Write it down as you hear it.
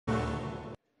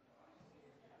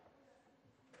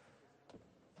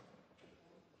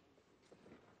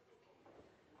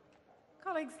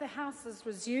Colleagues, the House is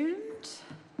resumed.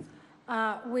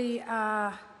 We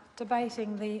are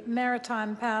debating the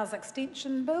Maritime Powers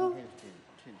Extension Bill,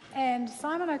 and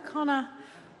Simon O'Connor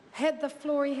had the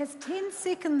floor. He has 10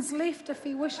 seconds left if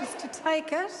he wishes to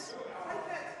take it.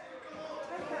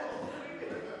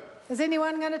 Is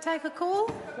anyone going to take a call?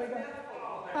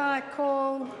 I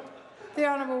call the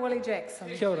Honourable Willie Jackson.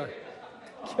 Kia ora.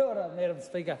 Kia ora, Madam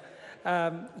Speaker.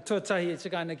 Tuatahi e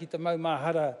tikaina ki te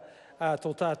maumahara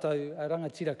tō tātou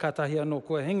rangatira katahi anō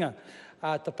kua hinga.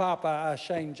 Te pāpā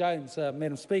Shane Jones,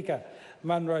 Madam Speaker,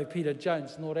 Munro Peter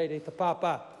Jones, nō reire te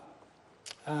pāpā.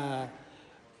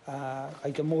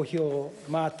 Ai te mōhio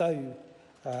mātou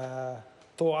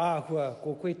tō āhua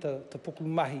ko koe te puku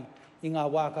mahi I ngā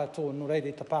wāka tō nō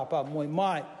reire te pāpā moe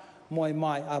mai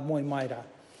rā.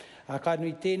 Ka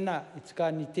nui tēnā, I tika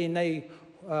ni tēnei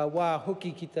wā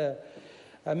hoki ki te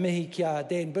mihi kia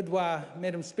Dan Bidwā,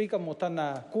 Madam Speaker, mō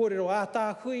tana kōrero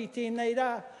ātāhui tēnei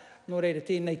rā, nō reira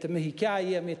tēnei te mihi kia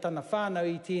ia me tana whānau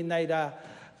I tēnei rā,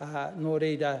 nō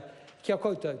reira kia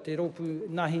koutou, te ropu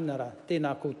nahina rā,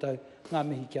 tēnā koutou, ngā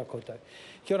mihi kia koutou.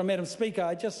 Kia ora, Madam Speaker,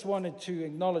 I just wanted to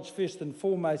acknowledge first and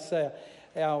foremost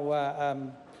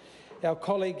our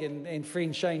colleague and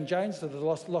friend Shane Jones, for the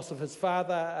loss of his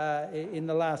father in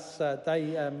the last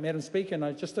day, Madam Speaker, and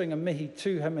I'm just doing a mihi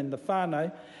to him and the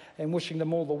whānau and wishing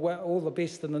them all the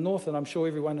best in the north, and I'm sure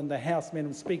everyone in the House,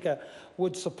 Madam Speaker,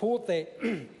 would support that.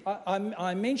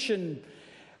 I mentioned,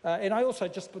 and I also,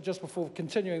 just before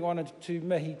continuing, wanted to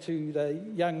mihi to the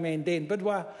young man Dan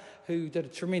Bidwā, who did a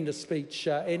tremendous speech,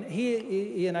 and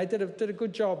he did a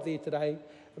good job there today.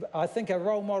 I think a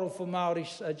role model for Māori,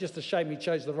 just a shame he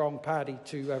chose the wrong party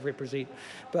to represent.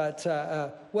 But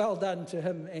well done to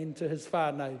him and to his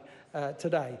whānau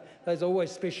today. Those are always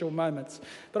special moments.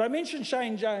 But I mentioned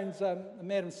Shane Jones,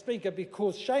 Madam Speaker,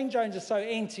 because Shane Jones is so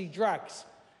anti-drugs.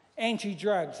 And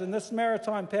this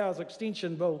Maritime Powers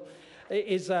Extension Bill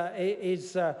is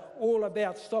all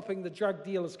about stopping the drug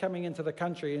dealers coming into the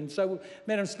country. And so,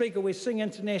 Madam Speaker, we're seeing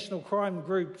international crime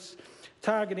groups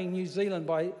targeting New Zealand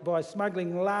by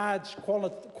smuggling large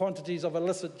quantities of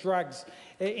illicit drugs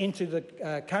into the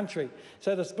country.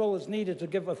 So this bill is needed to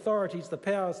give authorities the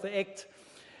powers to act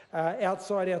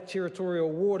outside our territorial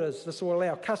waters. This will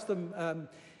allow custom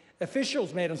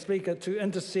officials, Madam Speaker, to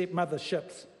intercept mother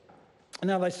ships.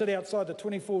 Now they sit outside the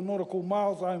 24 nautical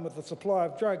mile zone with the supply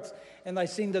of drugs, and they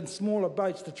send in smaller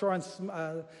boats to try and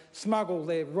smuggle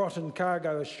their rotten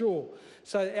cargo ashore.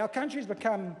 So our country's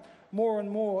become more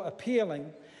and more appealing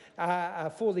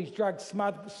for these drug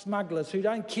smugglers who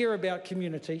don't care about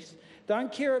communities,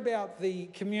 don't care about the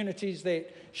communities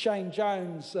that Shane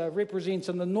Jones represents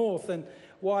in the north, and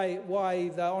why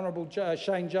the Honourable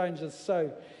Shane Jones is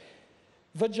so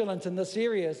vigilant in this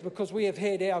area is because we have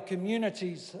had our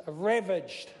communities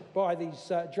ravaged by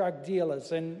these drug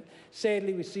dealers, and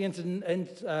sadly we see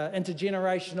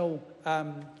intergenerational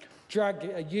drug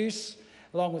use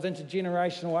along with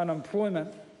intergenerational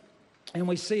unemployment. And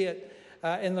we see it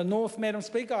in the north, Madam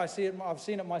Speaker. I've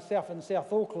seen it myself in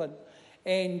South Auckland.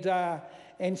 And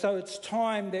so it's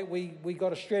time that we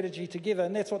got a strategy together,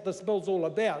 and that's what this bill's all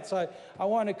about. So I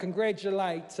want to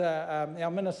congratulate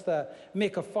our Minister,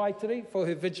 Meka Whaitiri, for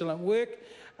her vigilant work.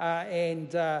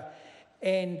 And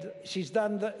she's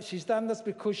done this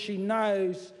because she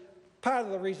knows, part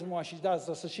of the reason why she does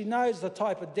this is she knows the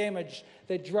type of damage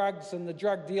that drugs and the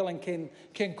drug dealing can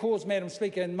cause, Madam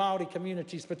Speaker, in Māori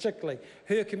communities particularly,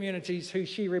 her communities who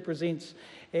she represents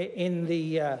in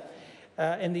the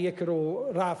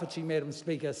Ikaro Rāwhiti, Madam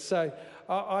Speaker. So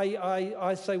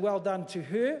I say well done to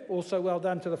her, also well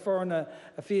done to the Foreign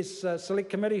Affairs Select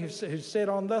Committee who sat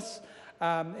on this,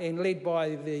 and led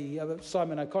by the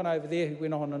Simon O'Connor over there, who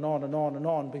went on and on and on and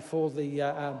on before the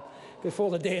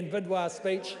Dan Bidwā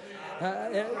speech.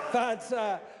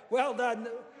 But well done.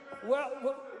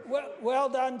 Well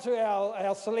done to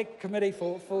our select committee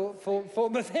for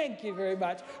thank you very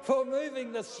much for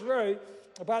moving this through.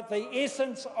 But the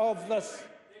essence of this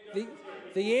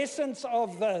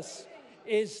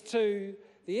is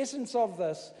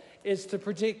to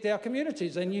protect our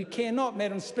communities, and you cannot,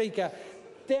 Madam Speaker,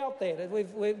 doubt that.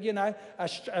 We've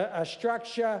a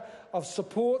structure of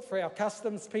support for our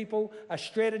customs people, a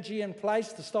strategy in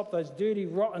place to stop those dirty,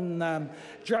 rotten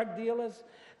drug dealers.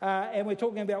 And we're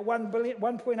talking about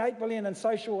 1.8 billion in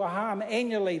social harm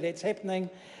annually that's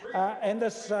happening, and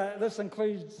this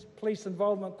includes police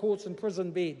involvement, courts and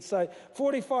prison beds. So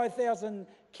 45,000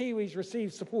 Kiwis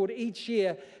receive support each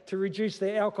year to reduce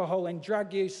their alcohol and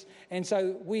drug use, and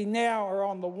so we now are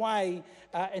on the way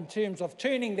in terms of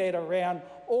turning that around,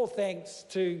 all thanks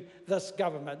to this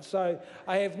government. So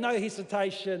I have no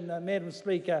hesitation, Madam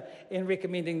Speaker, in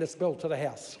recommending this bill to the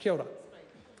House. Kia ora.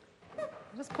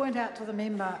 I'll just point out to the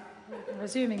member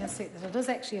resuming a seat that it is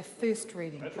actually a first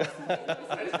reading. It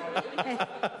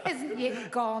hasn't yet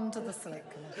gone to the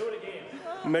Select Committee. Do it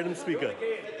again. Madam Speaker.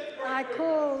 I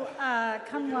call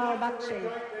Kanwal Bakshi.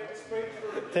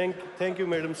 Thank you,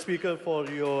 Madam Speaker, for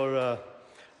your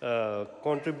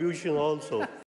contribution also.